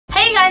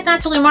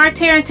Naturally Marked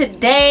here, and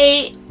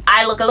today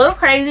I look a little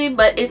crazy,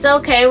 but it's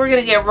okay. We're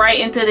gonna get right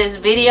into this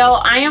video.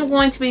 I am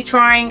going to be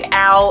trying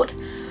out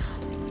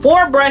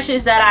 4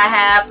 brushes that I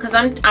have because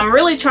I'm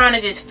really trying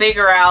to just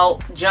figure out,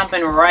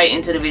 jumping right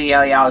into the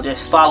video, y'all,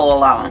 just follow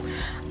along.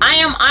 I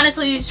am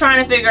honestly just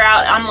trying to figure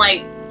out, I'm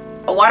like,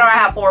 why do I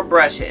have 4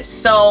 brushes?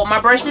 So my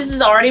brushes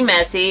is already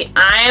messy.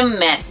 I am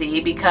messy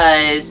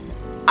because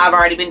I've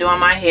already been doing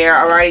my hair.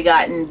 I've already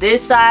gotten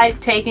this side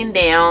taken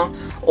down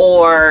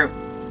or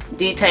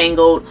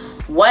detangled.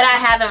 What I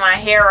have in my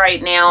hair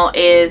right now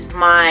is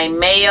my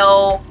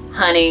mayo,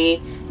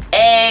 honey,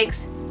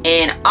 eggs,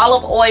 and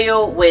olive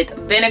oil with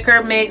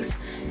vinegar mix.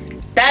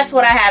 That's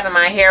what I have in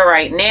my hair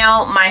right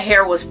now. My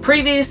hair was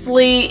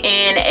previously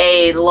in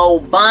a low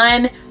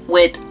bun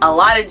with a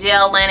lot of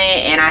gel in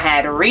it, and I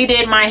had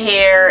redid my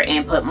hair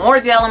and put more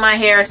gel in my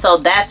hair, so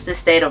that's the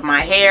state of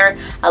my hair.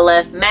 I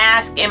left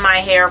mask in my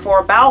hair for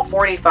about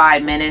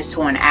 45 minutes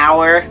to an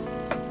hour,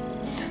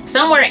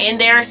 somewhere in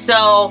there.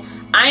 So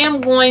I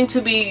am going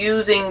to be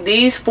using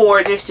these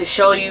 4 just to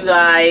show you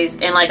guys,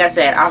 and like I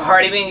said, I've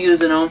already been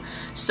using them,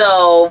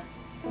 so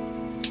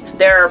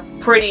they're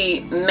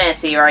pretty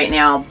messy right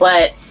now,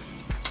 but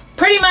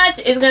pretty much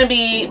it's going to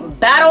be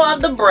battle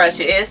of the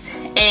brushes,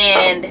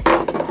 and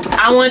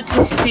I want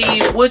to see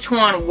which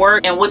one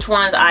work and which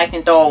ones I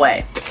can throw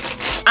away.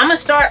 I'm going to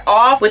start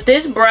off with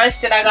this brush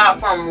that I got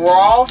from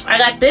Ross. I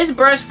got this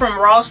brush from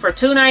Ross for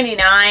 $2.99.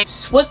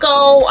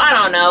 Swicko, I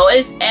don't know,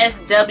 it's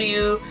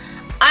SW,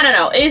 I don't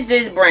know, it's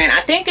this brand. I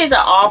think it's an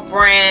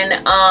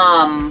off-brand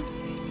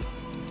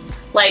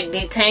like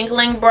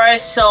detangling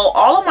brush. So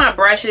all of my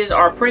brushes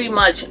are pretty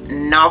much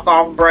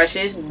knockoff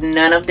brushes.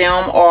 None of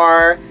them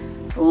are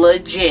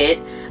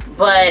legit,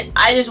 but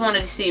I just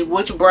wanted to see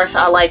which brush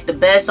I like the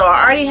best. So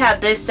I already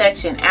have this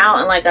section out,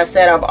 and like I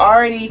said, I've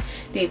already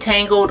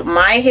detangled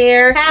my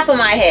hair, half of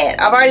my head.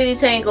 I've already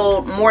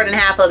detangled more than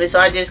half of it, so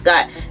I just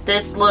got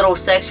this little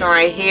section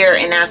right here,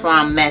 and that's why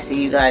I'm messy,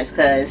 you guys,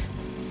 because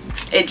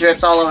it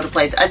drips all over the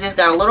place. I just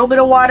got a little bit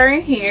of water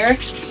in here,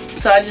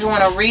 so I just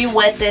want to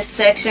re-wet this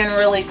section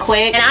really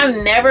quick. And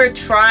I've never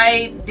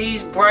tried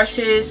these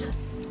brushes,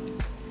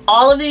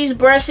 all of these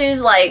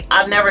brushes, like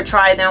I've never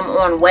tried them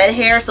on wet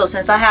hair. So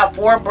since I have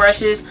 4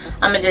 brushes,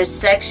 I'm gonna just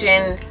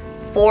section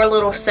 4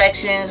 little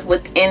sections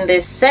within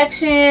this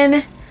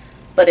section.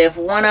 But if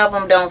one of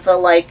them don't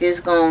feel like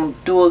it's gonna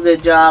do a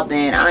good job,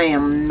 then I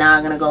am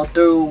not gonna go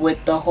through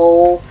with the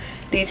whole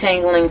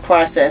detangling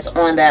process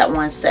on that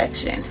one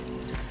section,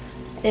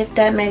 if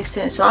that makes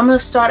sense. So I'm gonna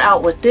start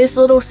out with this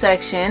little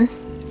section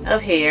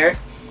of hair,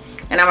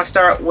 and I'm gonna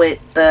start with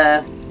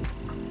the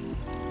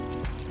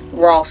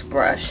Ross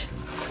brush.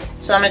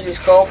 So I'm gonna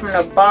just go from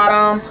the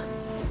bottom.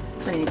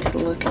 I need to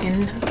look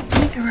in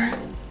the mirror.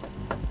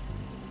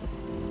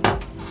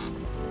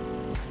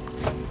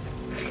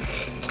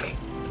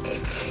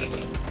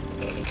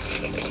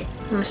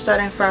 I'm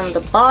starting from the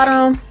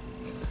bottom.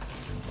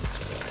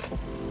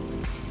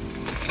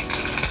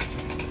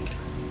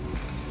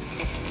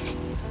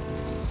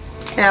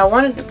 And I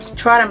wanted to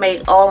try to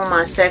make all of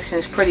my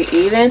sections pretty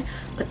even,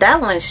 but that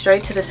went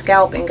straight to the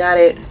scalp and got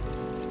it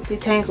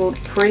detangled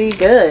pretty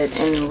good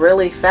and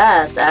really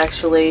fast.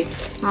 Actually,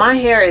 my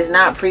hair is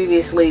not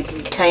previously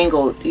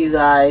detangled, you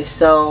guys,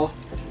 so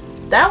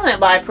that went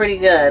by pretty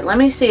good. Let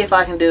me see if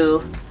I can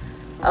do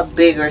a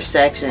bigger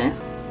section,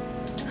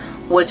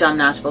 which I'm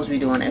not supposed to be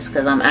doing this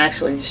because I'm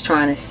actually just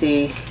trying to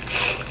see.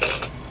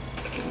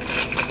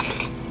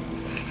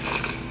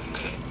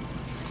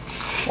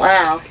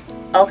 Wow,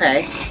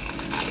 okay,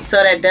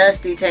 so that does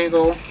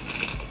detangle.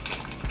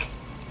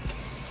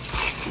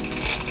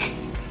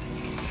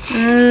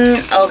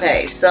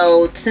 Okay,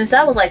 so since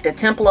that was like the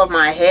temple of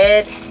my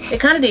head, it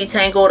kind of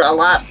detangled a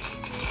lot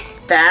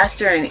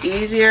faster and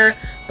easier.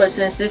 But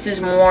since this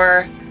is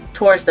more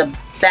towards the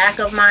back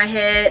of my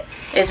head,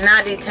 it's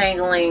not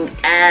detangling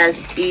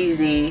as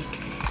easy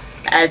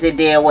as it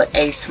did with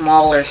a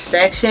smaller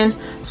section.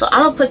 So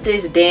I'm gonna put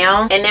this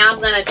down, and now I'm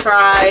gonna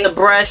try the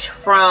brush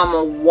from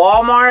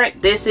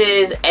Walmart. This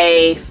is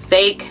a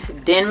fake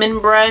Denman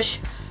brush.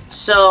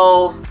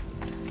 So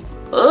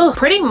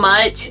pretty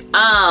much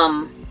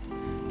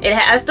it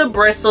has the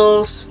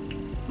bristles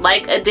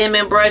like a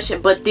Denman brush,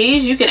 but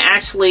these you can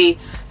actually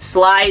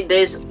slide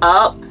this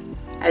up.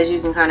 As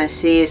you can kind of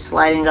see, it's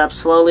sliding up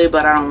slowly,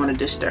 but I don't want to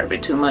disturb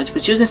it too much.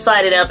 But you can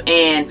slide it up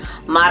and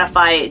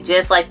modify it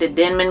just like the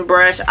Denman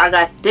brush. I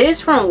got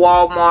this from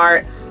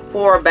Walmart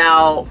for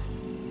about,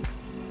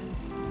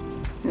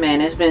 man,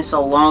 it's been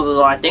so long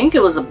ago. I think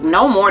it was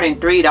no more than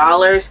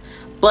 $3,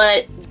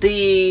 but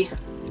the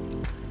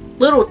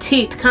little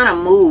teeth kind of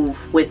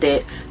move with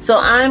it. So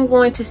I'm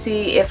going to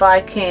see if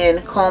I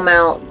can comb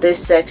out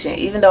this section,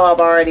 even though I've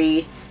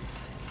already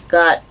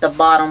got the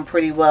bottom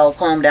pretty well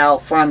combed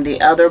out from the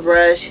other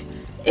brush.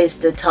 It's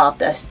the top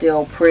that's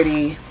still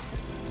pretty,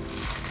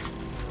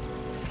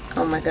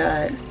 oh my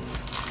god,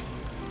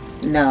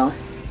 no.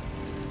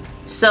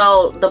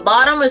 So the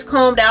bottom is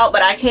combed out,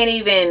 but I can't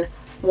even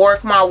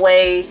work my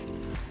way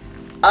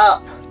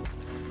up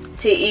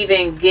to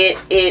even get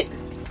it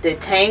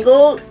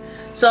detangled.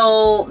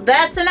 So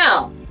that's a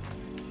no.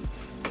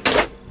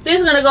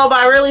 this is gonna go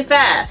by really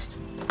fast.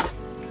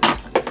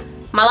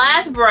 My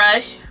last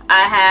brush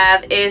I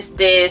have is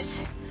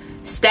this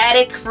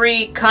Static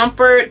Free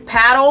Comfort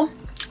Paddle.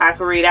 I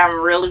can read that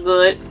one really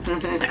good.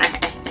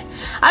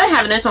 I've been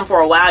having this one for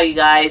a while, you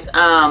guys.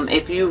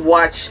 If you've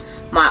watched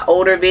my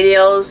older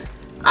videos,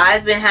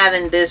 I've been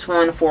having this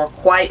one for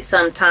quite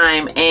some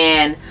time,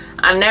 and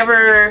I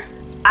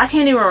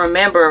can't even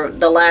remember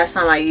the last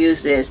time I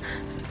used this.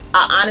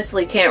 I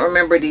honestly can't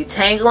remember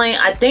detangling.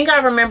 I think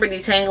I remember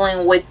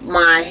detangling with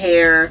my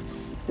hair,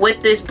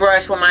 with this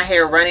brush, with my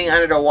hair running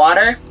under the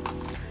water.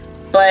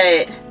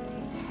 But,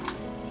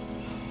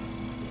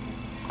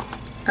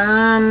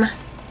 I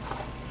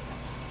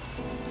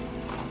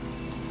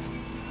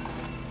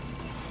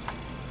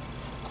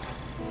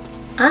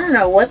don't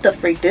know what the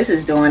freak this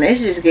is doing.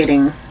 It's just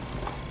getting...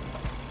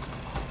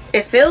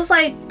 It feels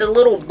like the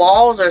little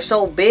balls are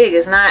so big.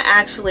 It's not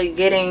actually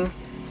getting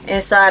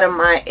inside of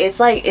my... It's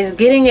like it's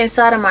getting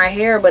inside of my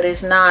hair, but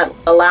it's not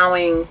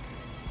allowing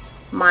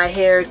my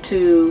hair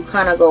to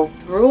kind of go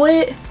through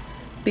it.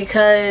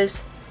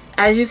 Because,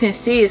 as you can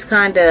see, it's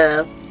kind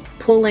of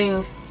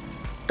pulling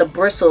the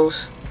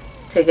bristles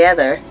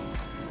together.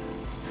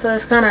 So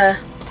it's kind of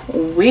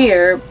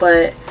weird,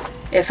 but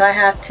if I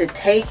have to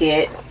take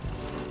it...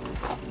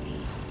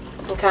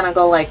 kind of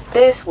go like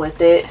this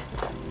with it,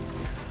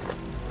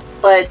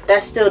 but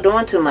that's still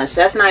doing too much.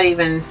 That's not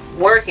even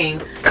working.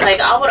 Like,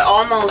 I would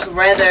almost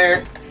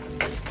rather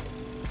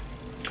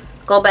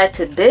go back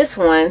to this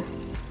one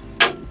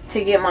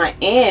to get my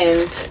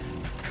ends.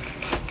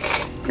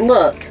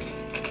 Look,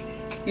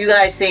 you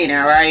guys seen it,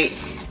 right?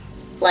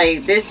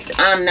 Like, this,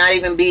 I'm not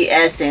even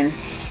BSing.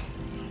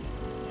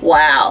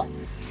 Wow,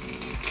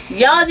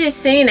 y'all just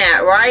seen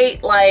that,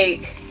 right?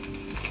 Like,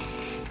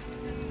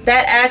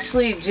 that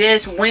actually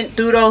just went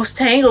through those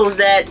tangles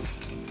that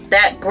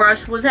that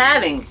brush was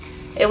having.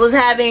 It was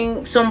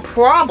having some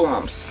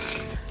problems.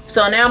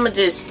 So now I'm gonna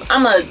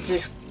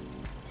just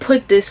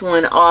put this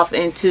one off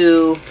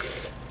into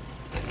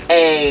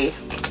a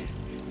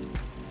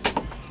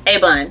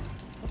bun,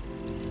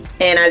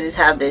 and I just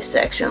have this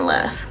section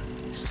left.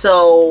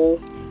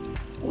 So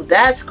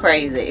that's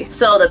crazy.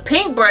 So the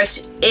pink brush,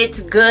 it's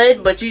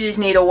good, but you just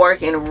need to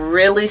work in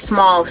really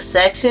small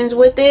sections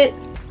with it.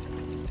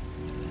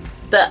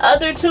 The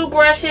other two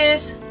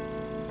brushes,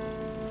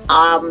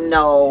 no,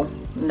 no,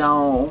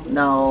 no,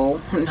 no,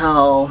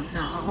 no,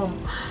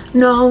 no,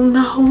 no,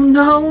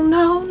 no,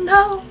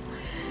 no,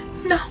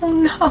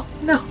 no,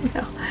 no,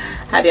 no.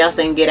 Have y'all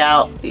seen Get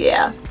Out?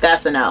 Yeah,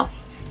 that's a no.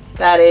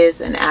 That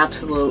is an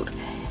absolute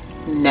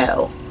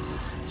no.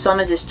 So I'm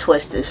gonna just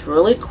twist this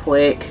really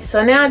quick.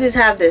 So now I just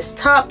have this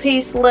top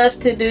piece left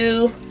to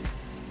do,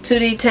 to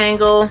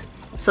detangle.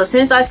 So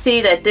since I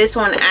see that this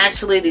one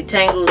actually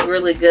detangles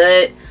really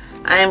good,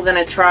 I am going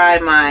to try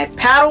my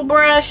paddle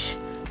brush,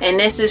 and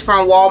this is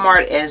from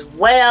Walmart as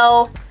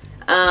well.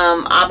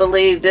 I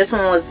believe this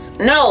one was,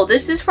 no,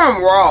 this is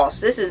from Ross.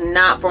 This is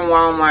not from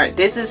Walmart.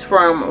 This is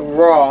from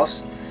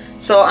Ross.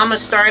 So I'm going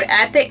to start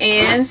at the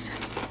ends.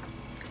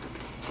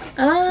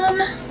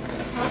 That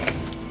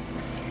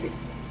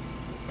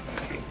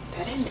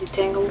didn't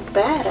detangle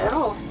bad at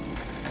all.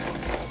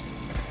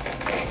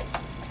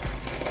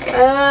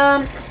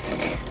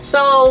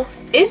 So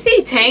it's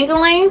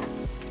detangling.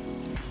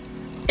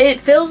 It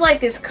feels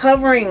like it's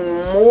covering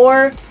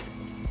more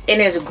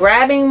and it's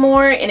grabbing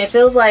more, and it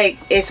feels like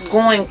it's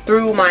going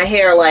through my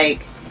hair,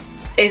 like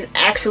it's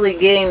actually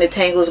getting the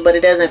tangles, but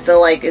it doesn't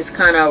feel like it's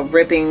kind of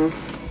ripping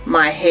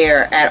my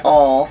hair at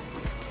all.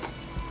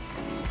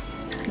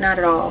 Not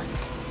at all.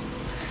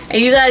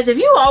 And you guys, if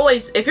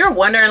you're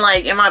wondering,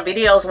 like, in my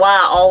videos why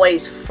I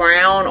always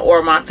frown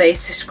or my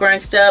face is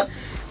scrunched up,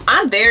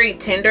 I'm very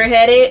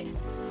tender-headed.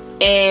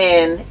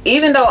 And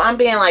even though I'm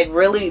being like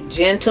really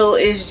gentle,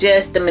 it's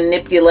just the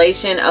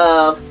manipulation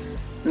of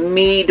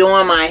me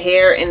doing my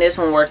hair, and this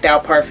one worked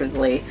out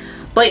perfectly.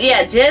 But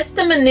yeah, just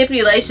the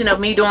manipulation of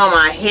me doing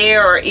my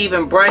hair, or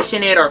even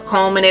brushing it or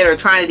combing it or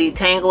trying to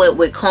detangle it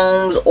with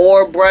combs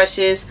or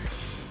brushes.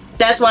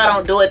 That's why I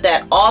don't do it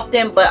that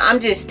often, but I'm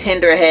just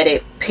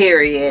tender-headed,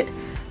 period.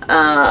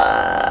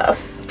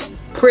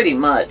 Pretty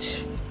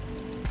much.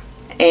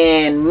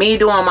 And me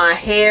doing my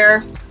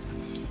hair,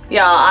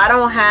 y'all, I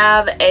don't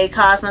have a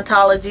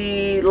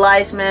cosmetology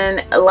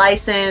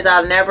license.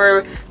 I've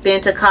never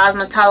been to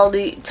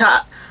cosmetology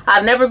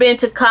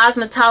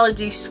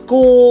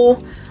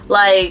school.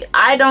 Like,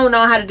 I don't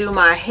know how to do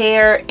my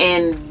hair,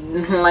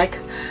 and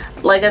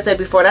like I said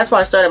before, that's why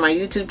I started my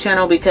YouTube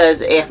channel,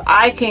 because if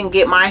I can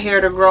get my hair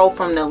to grow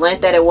from the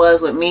length that it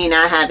was with me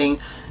not having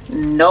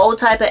no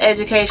type of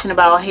education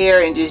about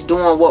hair and just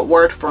doing what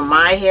worked for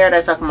my hair,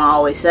 that's like I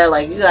always said,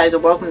 like, you guys are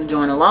welcome to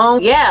join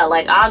along. Yeah,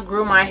 like, I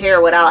grew my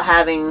hair without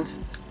having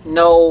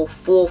no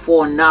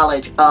full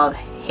knowledge of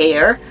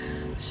hair.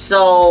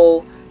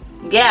 So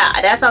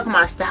yeah, that's how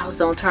my styles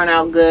don't turn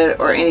out good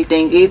or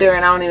anything either,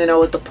 and I don't even know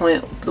what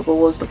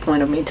was the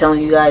point of me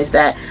telling you guys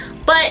that.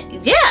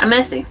 But yeah, I'm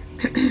messy.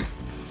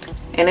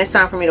 And it's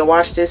time for me to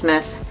wash this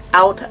mess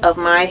out of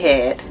my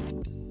head.